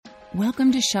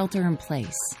Welcome to Shelter in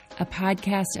Place, a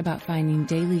podcast about finding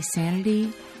daily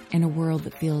sanity in a world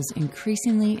that feels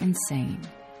increasingly insane.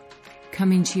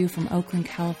 Coming to you from Oakland,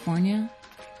 California,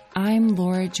 I'm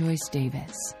Laura Joyce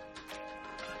Davis.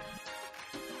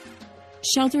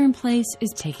 Shelter in Place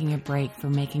is taking a break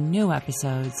from making new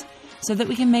episodes so that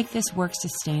we can make this work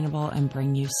sustainable and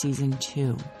bring you Season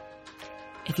 2.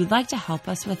 If you'd like to help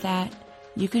us with that,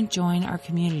 you can join our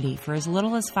community for as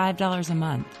little as $5 a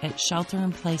month at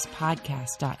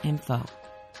shelterinplacepodcast.info.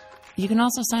 You can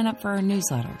also sign up for our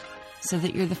newsletter so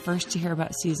that you're the first to hear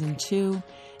about Season 2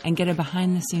 and get a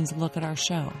behind-the-scenes look at our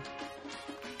show.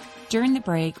 During the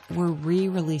break, we're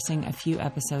re-releasing a few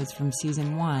episodes from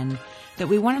Season 1 that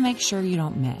we want to make sure you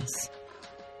don't miss.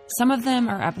 Some of them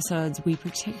are episodes we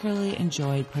particularly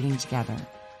enjoyed putting together.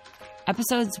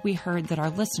 Episodes we heard that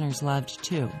our listeners loved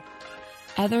too.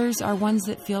 Others are ones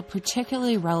that feel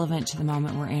particularly relevant to the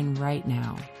moment we're in right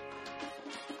now.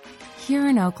 Here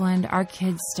in Oakland, our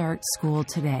kids start school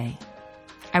today.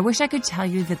 I wish I could tell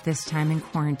you that this time in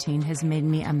quarantine has made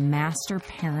me a master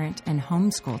parent and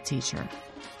homeschool teacher,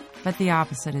 but the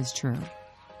opposite is true.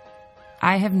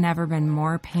 I have never been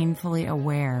more painfully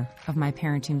aware of my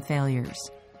parenting failures.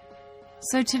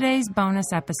 So today's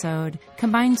bonus episode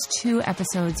combines two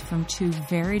episodes from two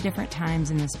very different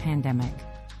times in this pandemic.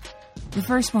 The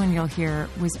first one you'll hear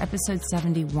was episode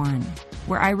 71,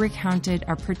 where I recounted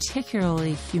a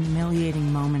particularly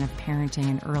humiliating moment of parenting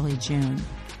in early June.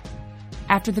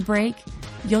 After the break,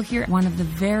 you'll hear one of the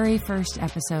very first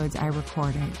episodes I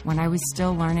recorded when I was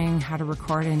still learning how to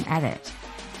record and edit.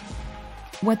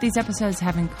 What these episodes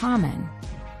have in common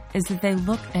is that they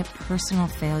look at personal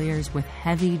failures with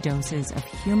heavy doses of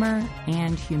humor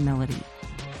and humility.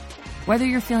 Whether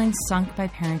you're feeling sunk by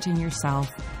parenting yourself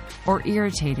or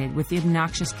irritated with the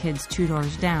obnoxious kids 2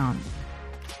 doors down,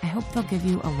 I hope they'll give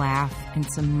you a laugh and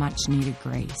some much-needed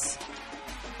grace.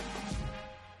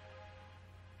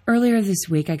 Earlier this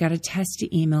week, I got a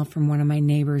testy email from one of my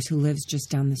neighbors who lives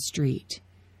just down the street.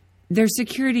 Their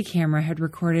security camera had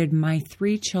recorded my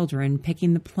 3 children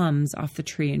picking the plums off the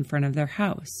tree in front of their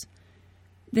house.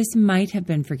 This might have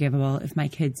been forgivable if my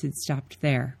kids had stopped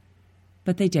there,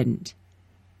 but they didn't.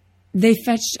 They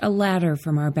fetched a ladder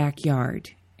from our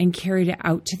backyard and carried it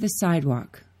out to the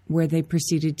sidewalk, where they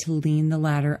proceeded to lean the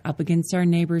ladder up against our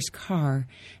neighbor's car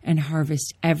and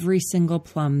harvest every single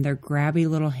plum their grabby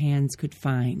little hands could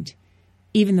find,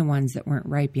 even the ones that weren't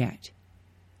ripe yet.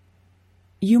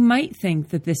 You might think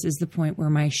that this is the point where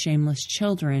my shameless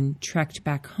children trekked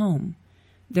back home,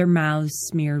 their mouths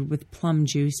smeared with plum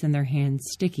juice and their hands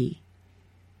sticky.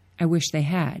 I wish they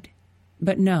had,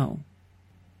 but no.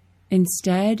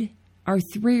 Instead, our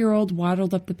 3-year-old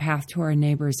waddled up the path to our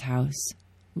neighbor's house,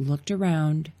 looked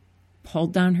around,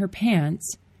 pulled down her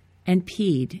pants, and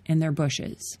peed in their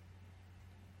bushes.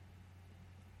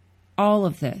 All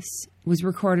of this was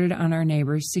recorded on our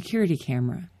neighbor's security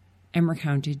camera and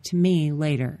recounted to me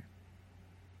later.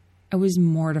 I was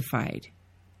mortified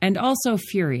and also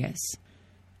furious.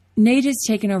 Nate has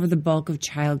taken over the bulk of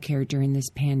childcare during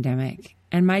this pandemic,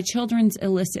 and my children's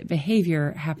illicit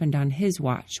behavior happened on his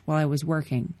watch while I was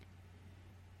working.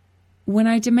 When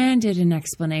I demanded an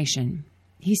explanation,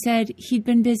 he said he'd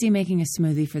been busy making a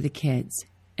smoothie for the kids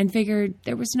and figured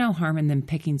there was no harm in them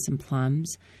picking some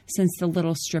plums, since the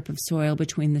little strip of soil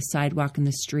between the sidewalk and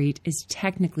the street is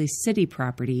technically city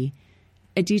property,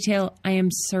 a detail I am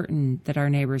certain that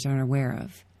our neighbors aren't aware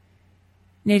of.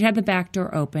 Nate had the back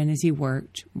door open as he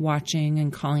worked, watching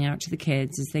and calling out to the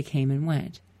kids as they came and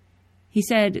went. He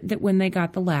said that when they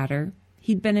got the ladder,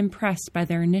 he'd been impressed by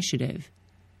their initiative.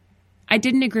 I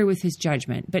didn't agree with his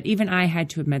judgment, but even I had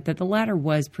to admit that the ladder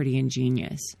was pretty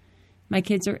ingenious. My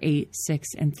kids are 8, 6,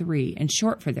 and 3, and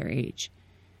short for their age.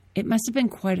 It must have been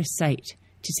quite a sight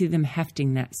to see them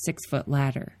hefting that 6-foot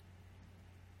ladder.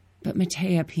 But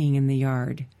Matea peeing in the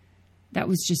yard, that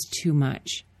was just too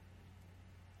much.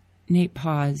 Nate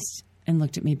paused and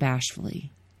looked at me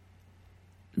bashfully.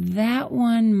 That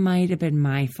one might have been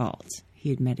my fault,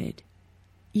 he admitted.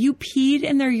 You peed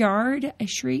in their yard? I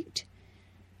shrieked.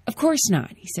 Of course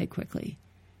not, he said quickly.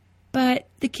 But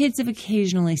the kids have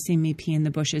occasionally seen me pee in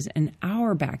the bushes in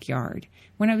our backyard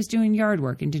when I was doing yard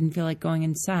work and didn't feel like going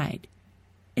inside.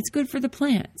 It's good for the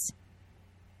plants.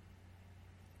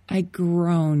 I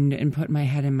groaned and put my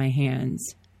head in my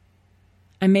hands.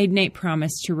 I made Nate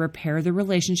promise to repair the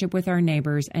relationship with our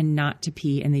neighbors and not to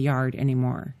pee in the yard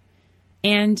anymore.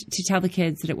 And to tell the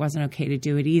kids that it wasn't okay to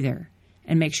do it either,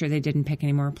 and make sure they didn't pick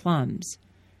any more plums.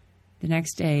 The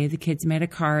next day, the kids made a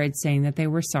card saying that they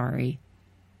were sorry.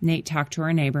 Nate talked to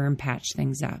our neighbor and patched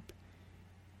things up.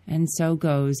 And so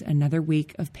goes another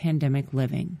week of pandemic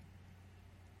living.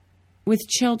 With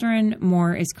children,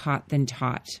 more is caught than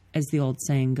taught, as the old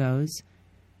saying goes.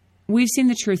 We've seen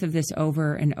the truth of this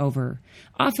over and over,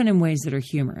 often in ways that are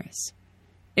humorous.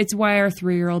 It's why our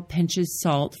 3-year-old pinches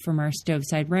salt from our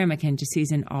stove-side ramekin to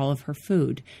season all of her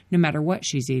food, no matter what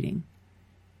she's eating.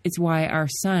 It's why our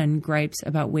son gripes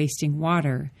about wasting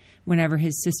water whenever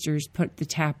his sisters put the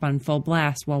tap on full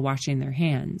blast while washing their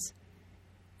hands.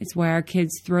 It's why our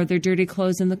kids throw their dirty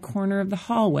clothes in the corner of the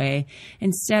hallway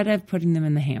instead of putting them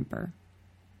in the hamper.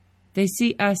 They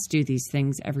see us do these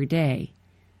things every day.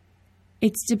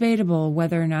 It's debatable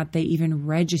whether or not they even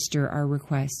register our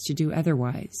requests to do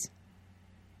otherwise.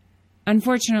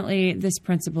 Unfortunately, this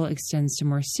principle extends to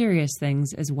more serious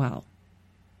things as well.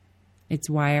 It's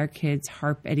why our kids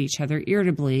harp at each other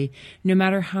irritably, no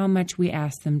matter how much we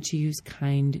ask them to use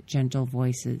kind, gentle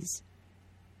voices.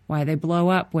 Why they blow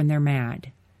up when they're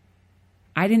mad.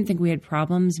 I didn't think we had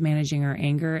problems managing our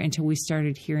anger until we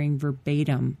started hearing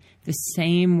verbatim the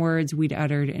same words we'd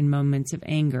uttered in moments of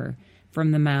anger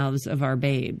from the mouths of our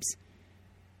babes.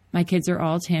 My kids are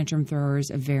all tantrum throwers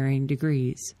of varying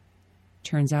degrees.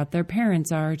 Turns out their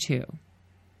parents are too.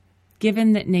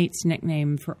 Given that Nate's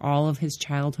nickname for all of his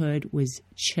childhood was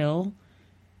Chill,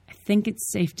 I think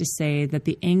it's safe to say that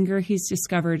the anger he's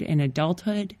discovered in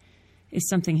adulthood is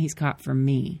something he's caught from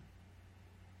me.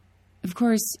 Of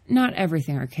course, not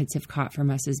everything our kids have caught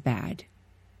from us is bad.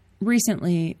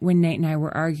 Recently, when Nate and I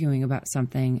were arguing about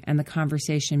something and the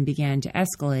conversation began to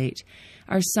escalate,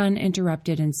 our son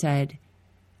interrupted and said,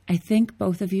 "I think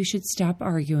both of you should stop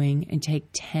arguing and take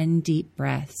 10 deep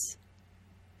breaths."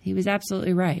 He was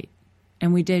absolutely right,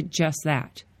 and we did just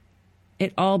that.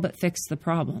 It all but fixed the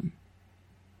problem.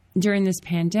 During this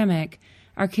pandemic,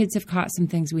 our kids have caught some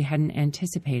things we hadn't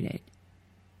anticipated.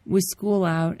 With school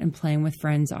out and playing with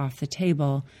friends off the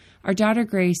table, our daughter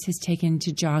Grace has taken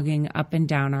to jogging up and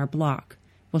down our block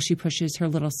while she pushes her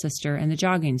little sister in the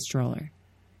jogging stroller.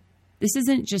 This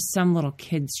isn't just some little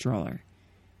kid stroller.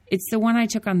 It's the one I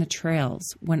took on the trails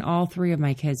when all 3 of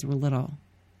my kids were little.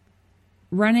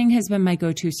 Running has been my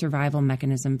go-to survival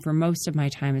mechanism for most of my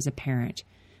time as a parent,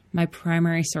 my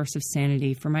primary source of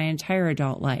sanity for my entire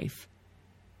adult life.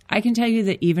 I can tell you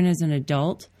that even as an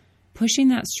adult, pushing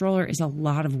that stroller is a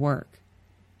lot of work.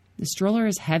 The stroller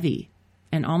is heavy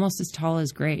and almost as tall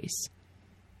as Grace,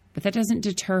 but that doesn't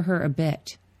deter her a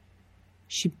bit.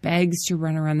 She begs to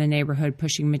run around the neighborhood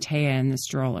pushing Matea in the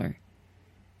stroller.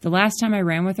 The last time I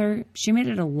ran with her, she made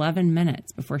it 11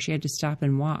 minutes before she had to stop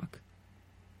and walk.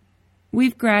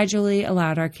 We've gradually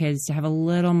allowed our kids to have a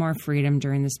little more freedom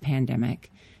during this pandemic,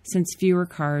 since fewer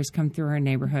cars come through our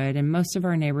neighborhood and most of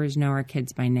our neighbors know our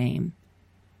kids by name.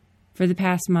 For the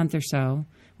past month or so,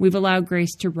 we've allowed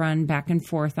Grace to run back and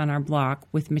forth on our block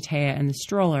with Matea in the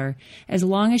stroller as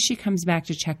long as she comes back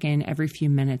to check in every few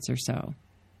minutes or so.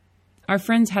 Our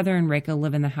friends Heather and Reka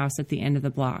live in the house at the end of the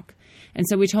block, and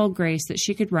so we told Grace that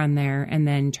she could run there and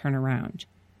then turn around.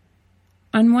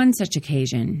 On one such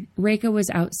occasion, Reka was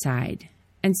outside,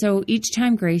 and so each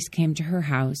time Grace came to her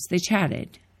house, they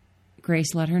chatted.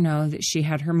 Grace let her know that she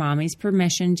had her mommy's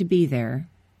permission to be there,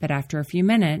 but after a few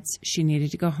minutes, she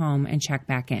needed to go home and check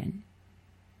back in.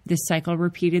 This cycle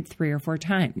repeated 3 or 4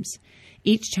 times,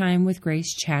 each time with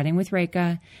Grace chatting with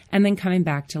Reka and then coming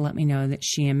back to let me know that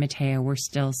she and Matea were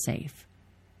still safe.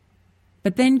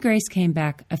 But then Grace came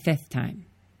back a 5th time.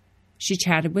 She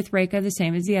chatted with Reka the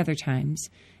same as the other times,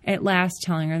 at last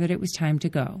telling her that it was time to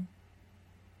go.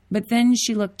 But then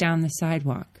she looked down the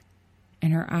sidewalk,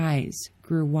 and her eyes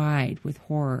grew wide with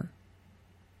horror.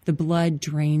 The blood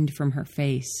drained from her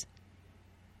face.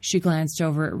 She glanced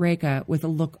over at Reka with a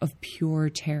look of pure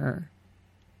terror.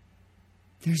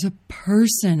 "There's a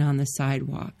person on the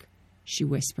sidewalk," she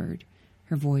whispered,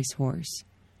 her voice hoarse.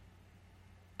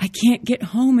 "I can't get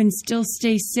home and still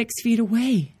stay 6 feet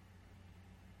away."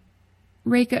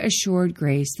 Reka assured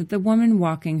Grace that the woman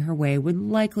walking her way would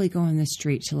likely go in the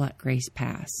street to let Grace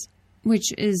pass,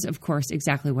 which is, of course,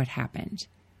 exactly what happened,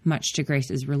 much to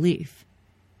Grace's relief.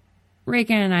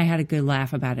 Reka and I had a good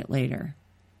laugh about it later.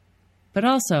 But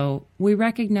also, we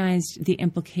recognized the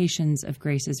implications of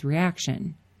Grace's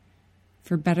reaction.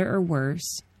 For better or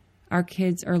worse, our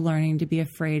kids are learning to be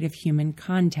afraid of human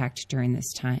contact during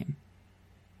this time.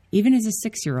 Even as a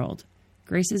 6-year-old,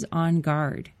 Grace is on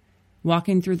guard,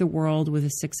 walking through the world with a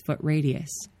 6-foot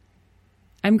radius.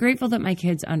 I'm grateful that my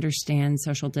kids understand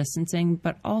social distancing,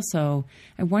 but also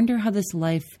I wonder how this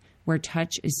life where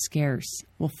touch is scarce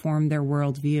will form their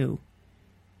worldview.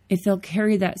 If they'll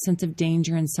carry that sense of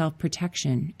danger and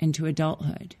self-protection into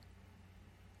adulthood.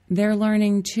 They're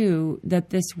learning, too, that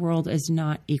this world is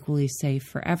not equally safe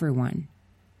for everyone.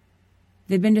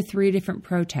 They've been to 3 different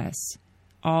protests,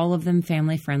 all of them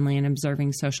family-friendly and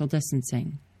observing social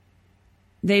distancing.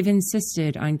 They've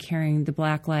insisted on carrying the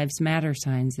Black Lives Matter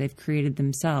signs they've created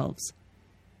themselves.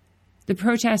 The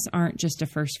protests aren't just a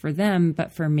first for them,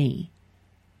 but for me.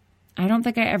 I don't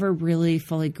think I ever really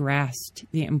fully grasped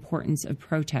the importance of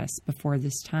protests before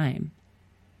this time.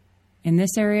 In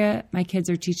this area, my kids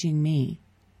are teaching me.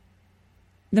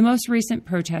 The most recent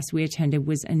protest we attended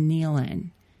was a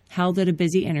kneel-in, held at a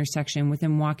busy intersection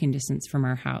within walking distance from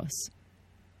our house.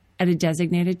 At a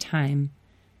designated time,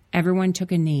 everyone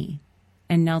took a knee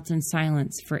and knelt in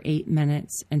silence for 8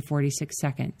 minutes and 46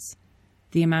 seconds,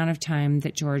 the amount of time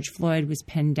that George Floyd was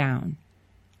pinned down,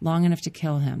 long enough to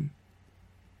kill him.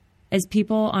 As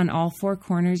people on all four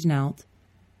corners knelt,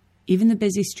 even the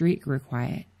busy street grew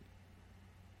quiet.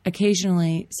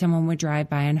 Occasionally, someone would drive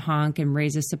by and honk and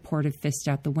raise a supportive fist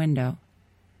out the window.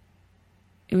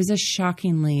 It was a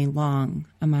shockingly long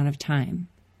amount of time,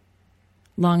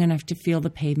 long enough to feel the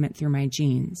pavement through my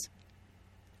jeans,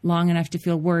 long enough to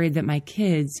feel worried that my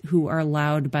kids, who are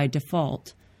loud by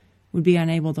default, would be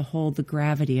unable to hold the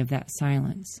gravity of that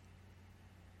silence.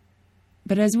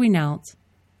 But as we knelt,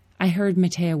 I heard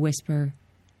Matea whisper,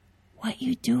 "What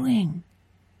you doing?"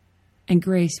 And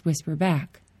Grace whisper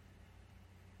back,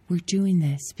 "We're doing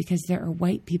this because there are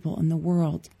white people in the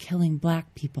world killing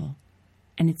black people,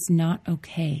 and it's not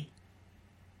okay.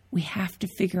 We have to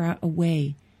figure out a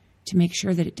way to make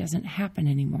sure that it doesn't happen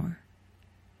anymore."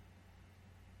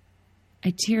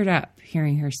 I teared up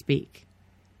hearing her speak,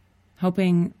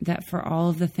 hoping that for all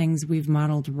of the things we've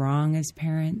modeled wrong as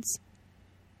parents,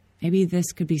 maybe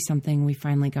this could be something we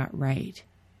finally got right.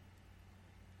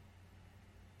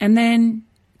 And then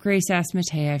Grace asked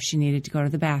Matea if she needed to go to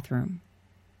the bathroom.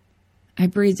 I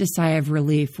breathed a sigh of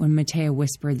relief when Matea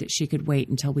whispered that she could wait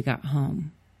until we got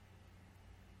home.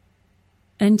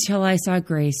 Until I saw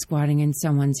Grace squatting in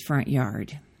someone's front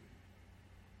yard.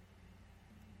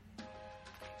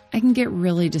 I can get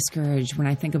really discouraged when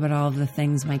I think about all of the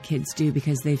things my kids do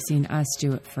because they've seen us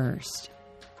do it first.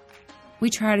 We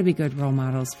try to be good role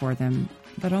models for them,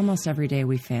 but almost every day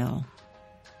we fail.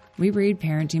 We read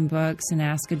parenting books and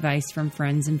ask advice from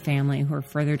friends and family who are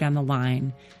further down the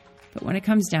line, but when it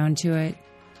comes down to it,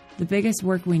 the biggest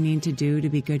work we need to do to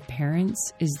be good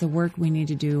parents is the work we need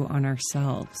to do on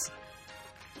ourselves.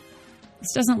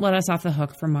 This doesn't let us off the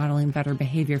hook for modeling better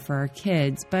behavior for our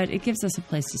kids, but it gives us a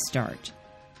place to start.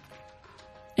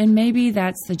 And maybe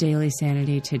that's the daily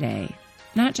sanity today,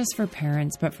 not just for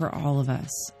parents, but for all of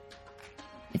us.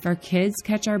 If our kids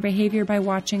catch our behavior by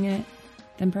watching it,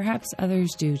 then perhaps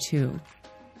others do too.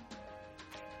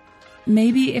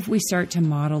 Maybe if we start to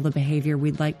model the behavior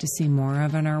we'd like to see more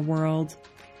of in our world,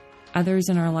 others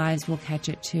in our lives will catch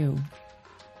it too.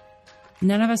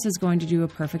 None of us is going to do a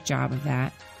perfect job of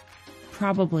that.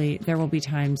 Probably there will be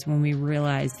times when we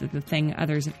realize that the thing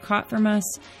others have caught from us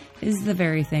is the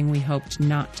very thing we hoped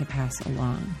not to pass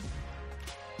along.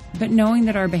 But knowing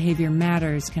that our behavior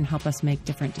matters can help us make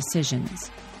different decisions,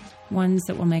 ones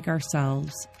that will make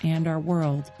ourselves and our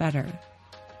world better.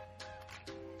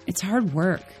 It's hard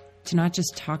work to not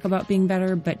just talk about being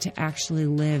better, but to actually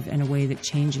live in a way that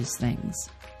changes things.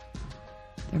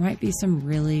 There might be some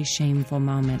really shameful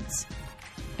moments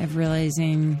of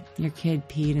realizing your kid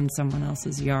peed in someone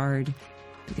else's yard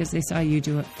because they saw you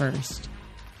do it first.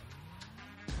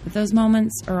 But those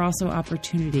moments are also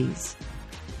opportunities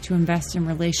to invest in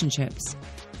relationships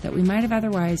that we might have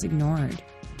otherwise ignored,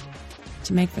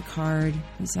 to make the card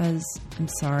that says, "I'm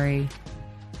sorry,"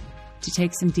 to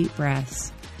take some deep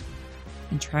breaths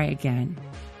and try again.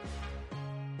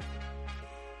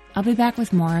 I'll be back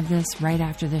with more of this right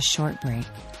after this short break.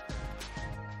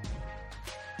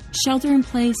 Shelter in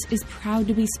Place is proud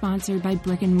to be sponsored by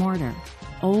Brick and Mortar,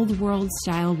 old world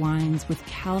style wines with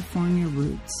California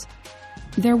roots.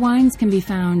 Their wines can be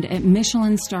found at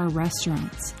Michelin star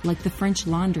restaurants like the French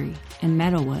Laundry and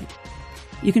Meadowwood.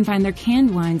 You can find their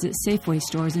canned wines at Safeway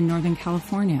stores in Northern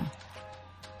California.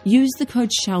 Use the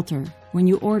code SHELTER when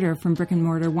you order from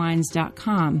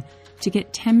brickandmortarwines.com to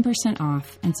get 10%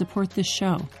 off and support this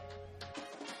show.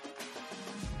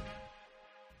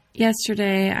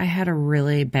 Yesterday, I had a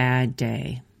really bad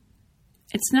day.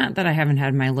 It's not that I haven't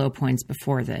had my low points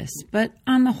before this, but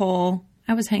on the whole,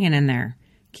 I was hanging in there,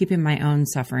 keeping my own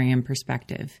suffering in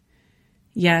perspective.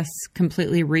 Yes,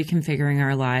 completely reconfiguring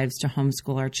our lives to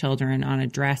homeschool our children on a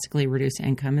drastically reduced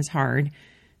income is hard,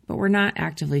 but we're not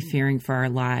actively fearing for our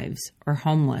lives, or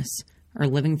homeless, or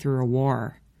living through a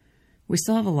war. We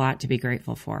still have a lot to be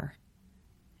grateful for.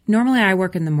 Normally I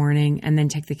work in the morning and then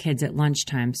take the kids at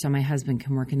lunchtime so my husband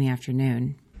can work in the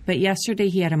afternoon. But yesterday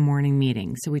he had a morning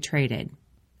meeting, so we traded.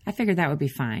 I figured that would be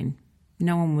fine.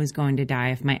 No one was going to die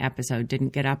if my episode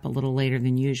didn't get up a little later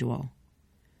than usual.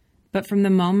 But from the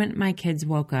moment my kids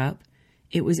woke up,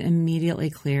 it was immediately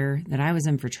clear that I was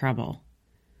in for trouble.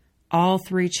 All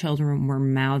 3 children were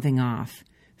mouthing off,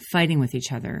 fighting with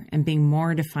each other, and being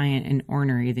more defiant and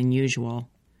ornery than usual.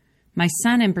 My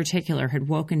son in particular had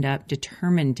woken up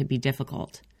determined to be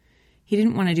difficult. He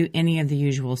didn't want to do any of the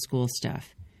usual school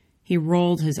stuff. He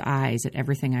rolled his eyes at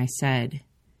everything I said.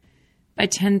 By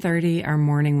 10:30, our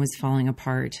morning was falling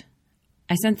apart.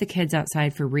 I sent the kids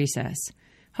outside for recess,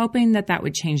 hoping that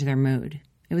would change their mood.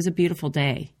 It was a beautiful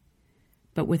day.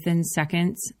 But within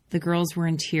seconds, the girls were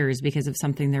in tears because of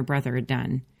something their brother had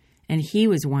done, and he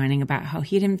was whining about how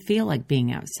he didn't feel like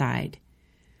being outside.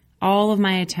 All of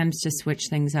my attempts to switch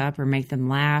things up or make them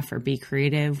laugh or be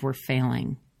creative were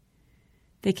failing.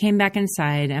 They came back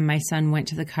inside, and my son went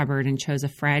to the cupboard and chose a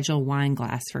fragile wine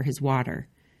glass for his water.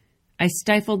 I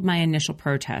stifled my initial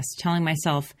protest, telling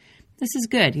myself, this is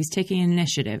good, he's taking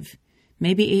initiative.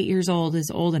 Maybe 8 years old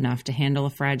is old enough to handle a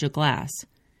fragile glass.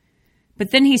 But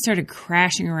then he started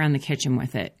crashing around the kitchen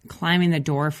with it, climbing the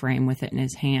door frame with it in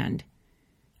his hand.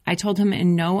 I told him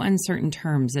in no uncertain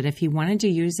terms that if he wanted to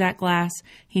use that glass,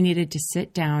 he needed to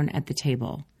sit down at the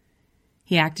table.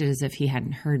 He acted as if he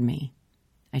hadn't heard me.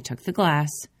 I took the glass,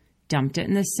 dumped it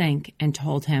in the sink, and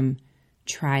told him,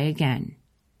 try again.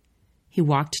 He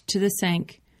walked to the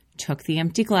sink, took the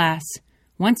empty glass,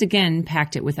 once again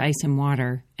packed it with ice and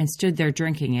water, and stood there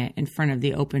drinking it in front of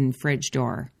the open fridge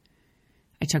door.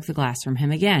 I took the glass from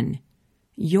him again.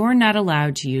 You're not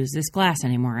allowed to use this glass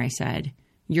anymore, I said.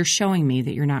 You're showing me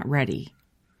that you're not ready.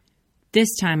 This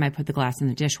time I put the glass in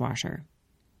the dishwasher.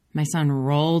 My son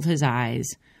rolled his eyes,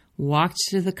 walked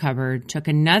to the cupboard, took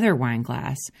another wine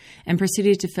glass, and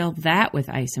proceeded to fill that with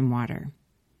ice and water.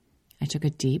 I took a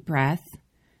deep breath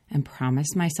and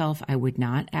promised myself I would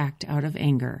not act out of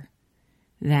anger.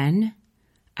 Then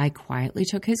I quietly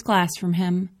took his glass from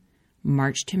him,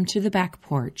 marched him to the back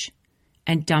porch,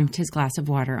 and dumped his glass of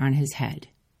water on his head.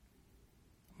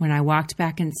 When I walked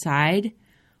back inside,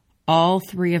 all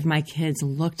 3 of my kids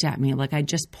looked at me like I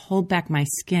just pulled back my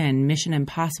skin, Mission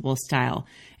Impossible style,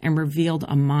 and revealed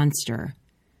a monster.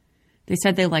 They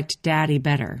said they liked Daddy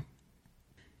better.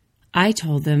 I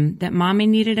told them that Mommy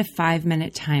needed a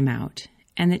 5-minute timeout,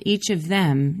 and that each of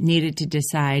them needed to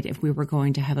decide if we were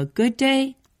going to have a good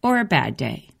day or a bad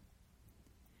day.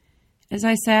 As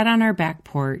I sat on our back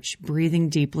porch, breathing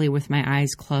deeply with my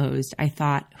eyes closed, I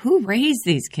thought, who raised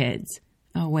these kids?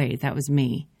 Oh, wait, that was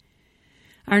me.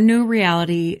 Our new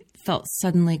reality felt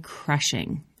suddenly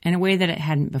crushing in a way that it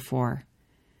hadn't before.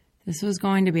 This was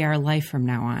going to be our life from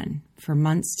now on, for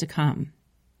months to come.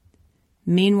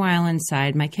 Meanwhile,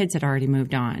 inside, my kids had already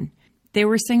moved on. They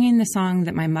were singing the song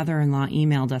that my mother-in-law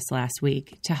emailed us last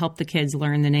week to help the kids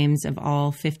learn the names of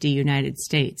all 50 United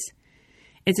States.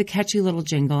 It's a catchy little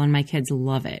jingle, and my kids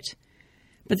love it.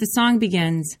 But the song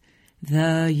begins,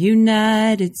 the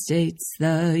United States,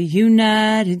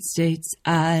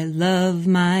 I love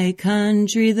my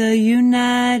country, the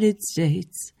United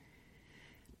States.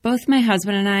 Both my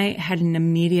husband and I had an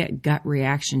immediate gut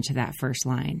reaction to that first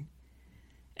line.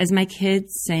 As my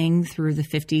kids sang through the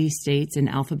 50 states in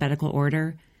alphabetical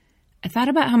order, I thought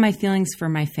about how my feelings for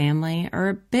my family are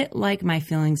a bit like my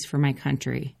feelings for my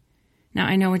country. Now,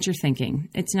 I know what you're thinking.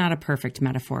 It's not a perfect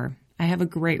metaphor. I have a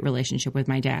great relationship with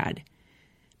my dad.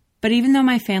 But even though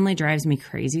my family drives me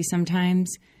crazy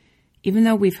sometimes, even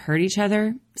though we've hurt each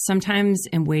other, sometimes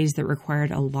in ways that required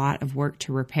a lot of work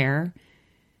to repair,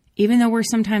 even though we're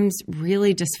sometimes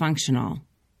really dysfunctional,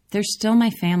 they're still my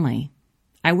family.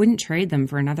 I wouldn't trade them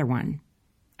for another one.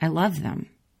 I love them.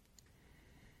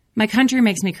 My country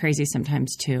makes me crazy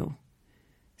sometimes too.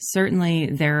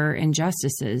 Certainly, there are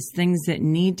injustices, things that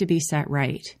need to be set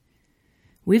right.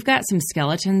 We've got some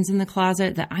skeletons in the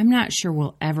closet that I'm not sure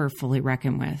we'll ever fully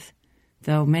reckon with,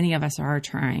 though many of us are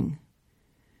trying.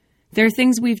 There are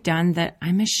things we've done that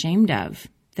I'm ashamed of,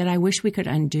 that I wish we could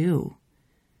undo.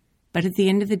 But at the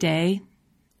end of the day,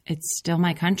 it's still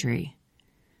my country.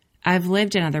 I've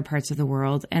lived in other parts of the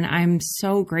world, and I'm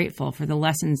so grateful for the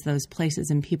lessons those places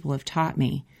and people have taught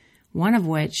me, one of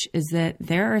which is that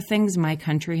there are things my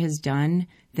country has done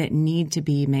that need to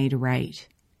be made right.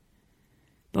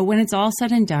 But when it's all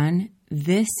said and done,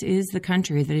 this is the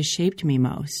country that has shaped me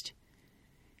most.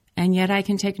 And yet I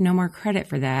can take no more credit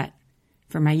for that,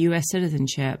 for my U.S.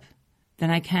 citizenship, than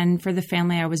I can for the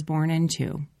family I was born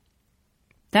into.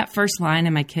 That first line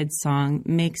in my kids' song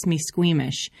makes me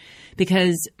squeamish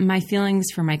because my feelings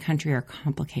for my country are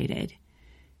complicated,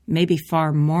 maybe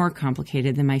far more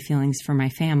complicated than my feelings for my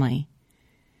family.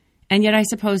 And yet I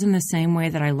suppose in the same way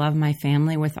that I love my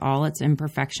family with all its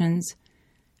imperfections,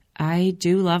 I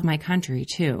do love my country,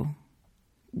 too.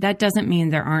 That doesn't mean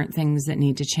there aren't things that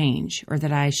need to change or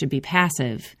that I should be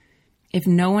passive. If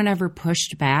no one ever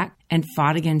pushed back and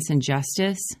fought against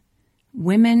injustice,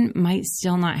 women might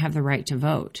still not have the right to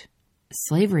vote.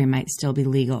 Slavery might still be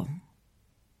legal.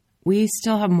 We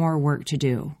still have more work to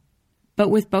do. But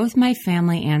with both my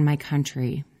family and my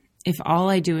country, if all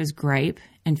I do is gripe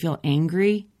and feel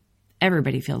angry,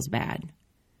 everybody feels bad.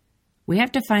 We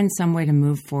have to find some way to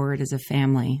move forward as a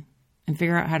family and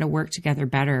figure out how to work together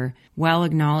better while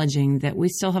acknowledging that we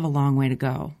still have a long way to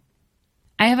go.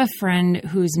 I have a friend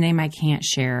whose name I can't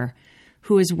share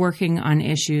who is working on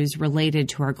issues related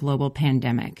to our global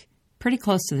pandemic, pretty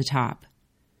close to the top.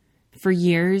 For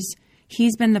years,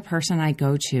 he's been the person I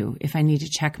go to if I need to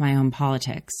check my own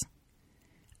politics.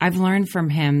 I've learned from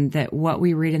him that what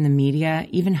we read in the media,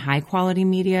 even high-quality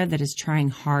media that is trying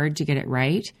hard to get it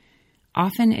right,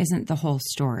 often isn't the whole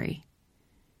story.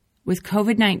 With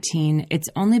COVID-19, it's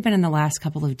only been in the last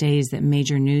couple of days that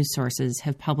major news sources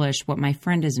have published what my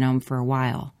friend has known for a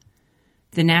while.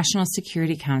 The National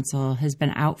Security Council has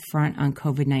been out front on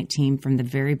COVID-19 from the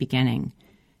very beginning,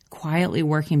 quietly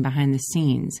working behind the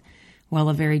scenes, while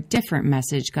a very different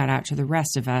message got out to the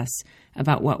rest of us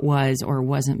about what was or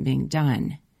wasn't being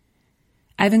done.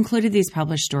 I've included these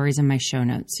published stories in my show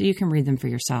notes so you can read them for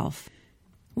yourself.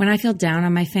 When I feel down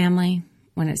on my family,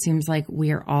 when it seems like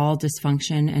we are all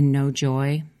dysfunction and no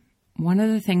joy, one of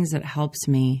the things that helps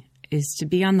me is to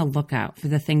be on the lookout for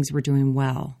the things we're doing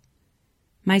well.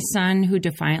 My son, who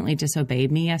defiantly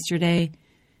disobeyed me yesterday,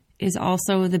 is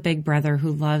also the big brother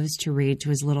who loves to read to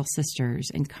his little sisters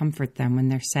and comfort them when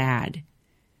they're sad.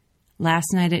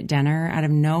 Last night at dinner, out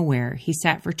of nowhere, he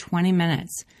sat for 20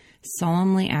 minutes,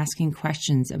 solemnly asking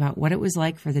questions about what it was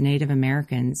like for the Native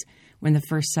Americans when the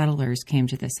first settlers came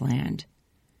to this land.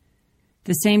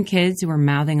 The same kids who were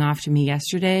mouthing off to me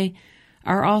yesterday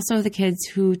are also the kids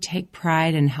who take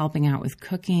pride in helping out with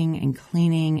cooking and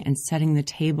cleaning and setting the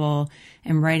table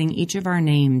and writing each of our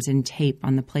names in tape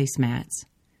on the placemats.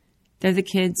 They're the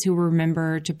kids who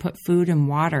remember to put food and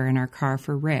water in our car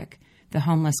for Rick, the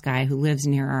homeless guy who lives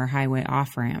near our highway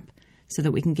off-ramp, so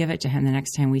that we can give it to him the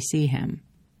next time we see him.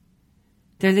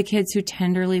 They're the kids who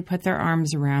tenderly put their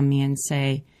arms around me and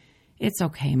say, "It's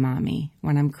okay, Mommy,"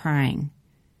 when I'm crying.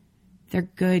 They're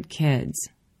good kids,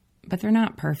 but they're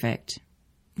not perfect.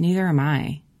 Neither am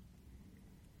I.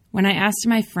 When I asked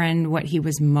my friend what he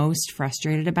was most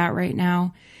frustrated about right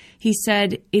now, he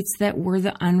said it's that we're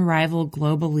the unrivaled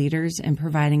global leaders in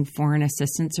providing foreign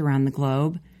assistance around the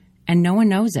globe, and no one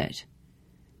knows it.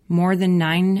 More than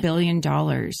 $9 billion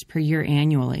per year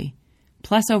annually,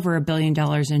 plus over $1 billion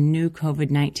in new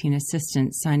COVID-19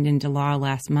 assistance signed into law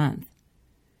last month.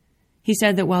 He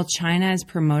said that while China is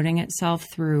promoting itself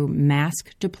through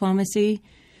mask diplomacy,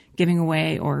 giving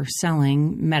away or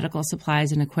selling medical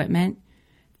supplies and equipment,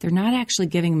 they're not actually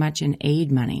giving much in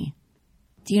aid money.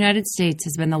 The United States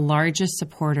has been the largest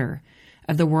supporter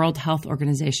of the World Health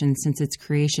Organization since its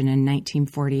creation in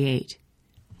 1948.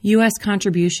 U.S.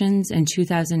 contributions in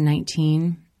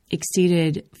 2019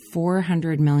 exceeded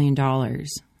 $400 million,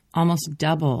 almost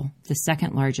double the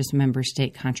second largest member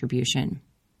state contribution.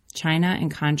 China, in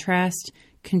contrast,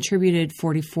 contributed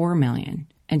 $44 million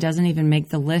and doesn't even make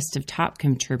the list of top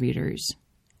contributors.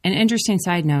 An interesting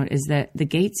side note is that the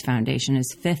Gates Foundation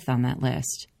is fifth on that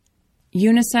list.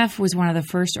 UNICEF was one of the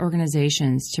first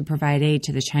organizations to provide aid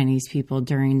to the Chinese people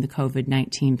during the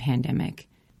COVID-19 pandemic.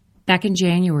 Back in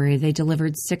January, they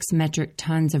delivered 6 metric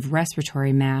tons of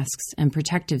respiratory masks and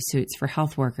protective suits for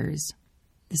health workers.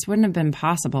 This wouldn't have been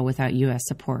possible without U.S.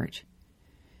 support.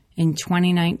 In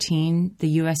 2019, the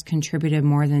U.S. contributed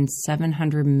more than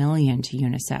 $700 million to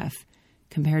UNICEF,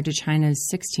 compared to China's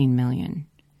 $16 million.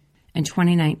 In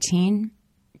 2019,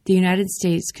 the United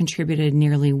States contributed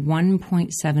nearly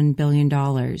 $1.7 billion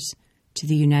to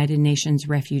the United Nations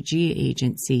Refugee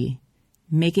Agency,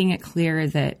 making it clear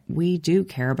that we do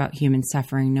care about human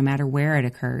suffering no matter where it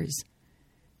occurs.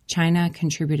 China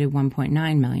contributed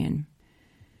 $1.9 million.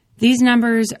 These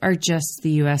numbers are just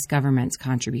the U.S. government's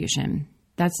contribution.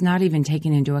 That's not even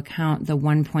taking into account the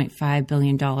 $1.5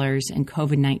 billion in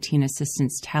COVID-19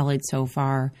 assistance tallied so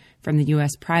far from the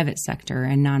U.S. private sector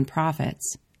and nonprofits.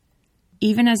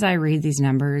 Even as I read these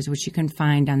numbers, which you can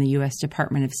find on the U.S.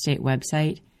 Department of State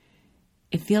website,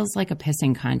 it feels like a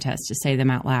pissing contest to say them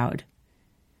out loud.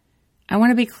 I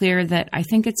want to be clear that I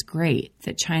think it's great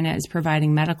that China is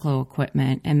providing medical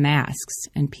equipment and masks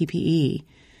and PPE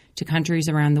to countries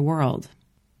around the world.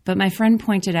 But my friend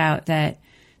pointed out that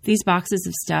these boxes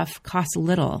of stuff cost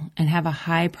little and have a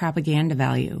high propaganda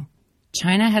value.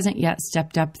 China hasn't yet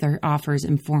stepped up their offers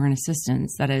in foreign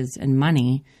assistance, that is, in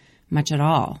money, much at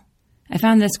all. I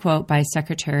found this quote by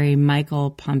Secretary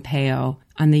Michael Pompeo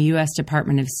on the U.S.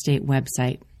 Department of State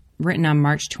website, written on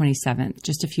March 27th,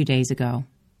 just a few days ago.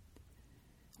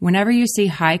 Whenever you see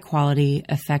high-quality,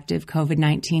 effective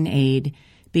COVID-19 aid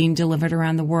being delivered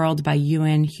around the world by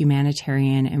UN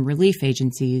humanitarian and relief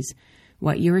agencies,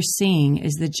 what you are seeing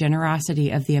is the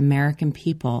generosity of the American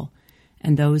people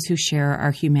and those who share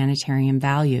our humanitarian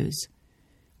values.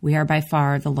 We are by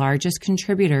far the largest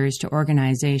contributors to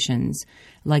organizations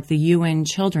like the UN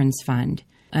Children's Fund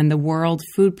and the World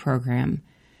Food Program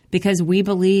because we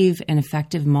believe in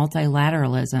effective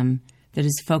multilateralism that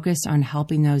is focused on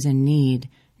helping those in need,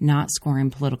 not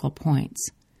scoring political points.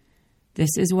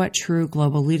 This is what true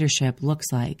global leadership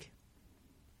looks like.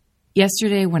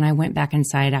 Yesterday, when I went back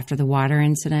inside after the water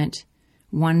incident,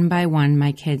 one by one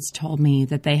my kids told me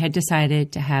that they had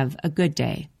decided to have a good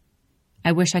day.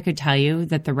 I wish I could tell you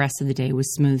that the rest of the day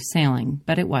was smooth sailing,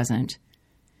 but it wasn't.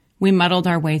 We muddled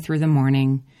our way through the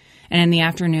morning, and in the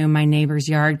afternoon, my neighbor's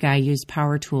yard guy used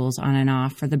power tools on and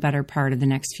off for the better part of the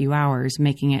next few hours,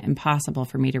 making it impossible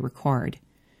for me to record.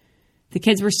 The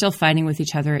kids were still fighting with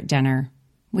each other at dinner.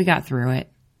 We got through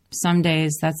it. Some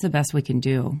days, that's the best we can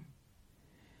do.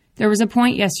 There was a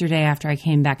point yesterday after I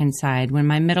came back inside when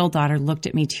my middle daughter looked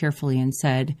at me tearfully and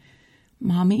said,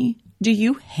 "Mommy, do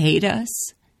you hate us?"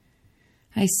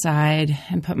 I sighed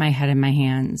and put my head in my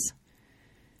hands.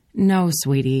 "No,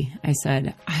 sweetie," I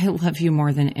said. "I love you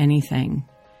more than anything.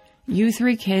 You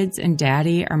 3 kids and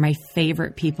Daddy are my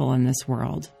favorite people in this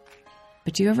world.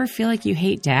 But do you ever feel like you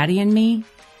hate Daddy and me?"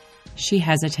 She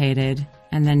hesitated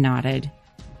and then nodded.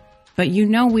 "But you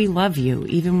know we love you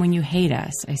even when you hate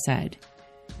us," I said.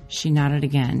 She nodded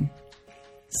again.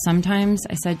 "Sometimes,"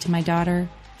 I said to my daughter,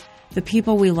 "the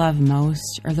people we love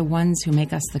most are the ones who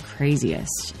make us the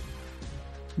craziest."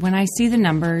 When I see the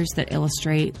numbers that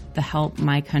illustrate the help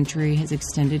my country has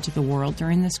extended to the world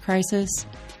during this crisis,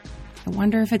 I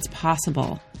wonder if it's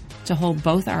possible to hold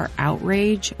both our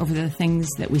outrage over the things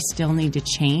that we still need to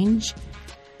change,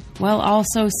 while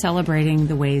also celebrating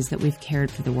the ways that we've cared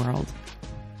for the world.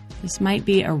 This might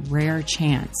be a rare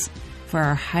chance for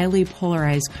our highly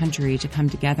polarized country to come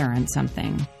together on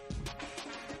something.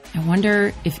 I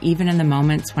wonder if even in the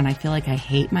moments when I feel like I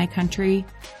hate my country,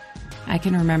 I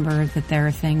can remember that there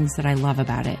are things that I love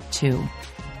about it, too.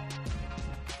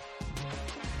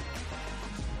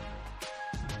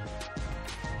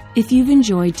 If you've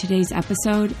enjoyed today's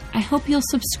episode, I hope you'll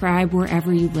subscribe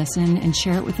wherever you listen and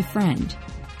share it with a friend.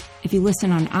 If you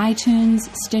listen on iTunes,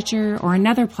 Stitcher, or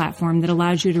another platform that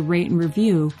allows you to rate and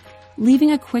review,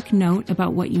 leaving a quick note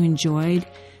about what you enjoyed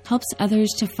helps others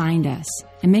to find us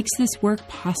and makes this work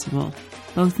possible,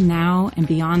 both now and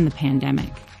beyond the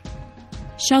pandemic.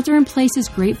 Shelter in Place is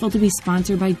grateful to be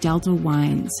sponsored by Delta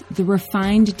Wines, the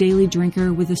refined daily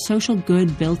drinker with a social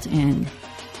good built in.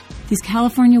 These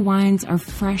California wines are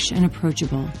fresh and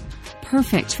approachable,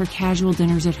 perfect for casual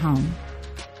dinners at home.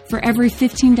 For every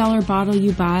 $15 bottle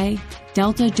you buy,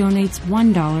 Delta donates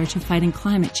 $1 to fighting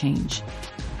climate change.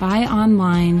 Buy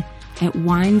online at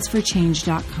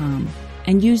winesforchange.com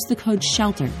and use the code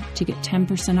SHELTER to get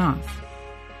 10% off.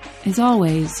 As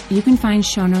always, you can find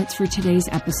show notes for today's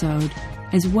episode,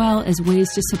 as well as ways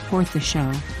to support the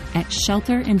show at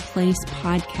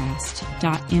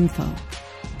shelterinplacepodcast.info.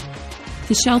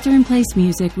 The Shelter in Place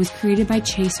music was created by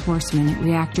Chase Horseman at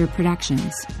Reactor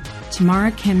Productions.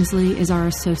 Tamara Kimsley is our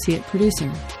associate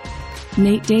producer.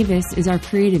 Nate Davis is our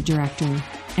creative director,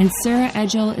 and Sarah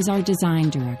Edgell is our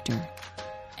design director.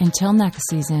 Until next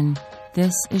season,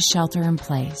 this is Shelter in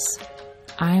Place.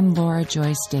 I'm Laura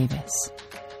Joyce Davis.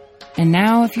 And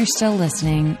now, if you're still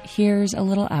listening, here's a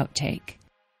little outtake.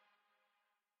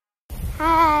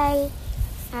 Hi.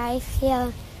 I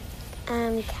feel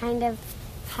kind of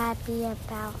happy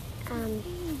about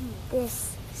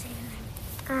this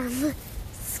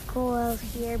school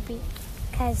here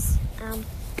because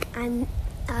I'm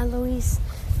Louise.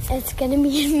 It's gonna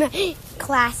be in my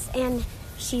class, and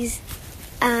she's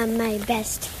my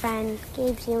best friend.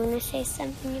 Gabe, do you want to say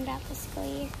something about the school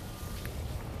year?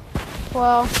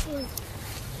 Well,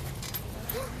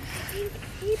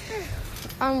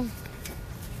 I'm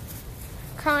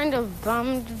kind of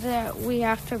bummed that we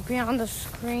have to be on the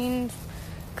screens,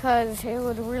 because it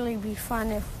would really be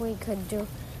fun if we could do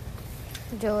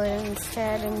it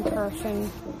instead in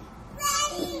person.